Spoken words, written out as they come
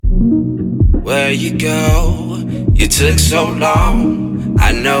where you go? You took so long.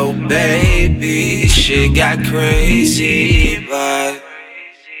 I know, baby, shit got crazy, but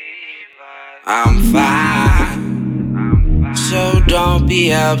I'm fine. So don't be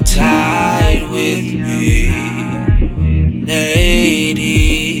uptight with me, lady.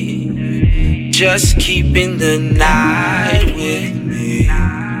 Just keeping the night with me,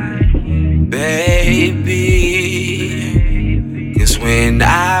 baby. 'Cause when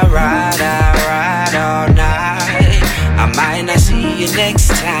I ride all night. I might not see you next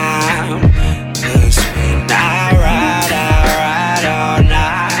time. 'Cause when I ride all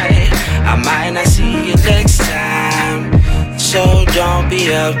night. I might not see you next time. So don't be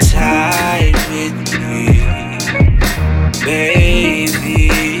uptight with me, baby.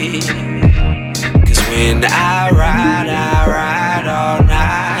 'Cause when I ride all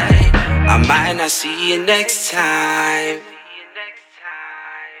night. I might not see you next time.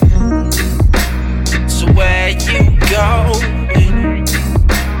 So where you going?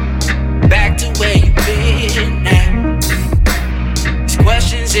 Back to where you been at. These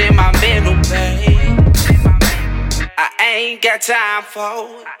questions in my mental, babe, I ain't got time for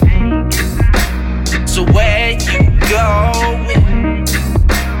it. So where you going?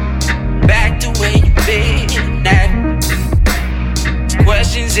 Back to where you been at. These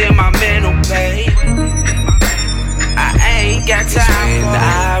questions in my mental, babe, I ain't got time for it.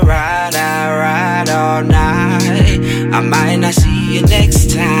 I ride all night. I might not see you next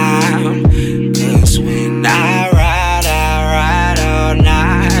time. 'Cause when I ride all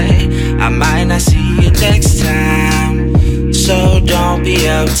night. I might not see you next time. So don't be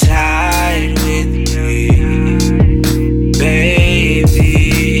uptight.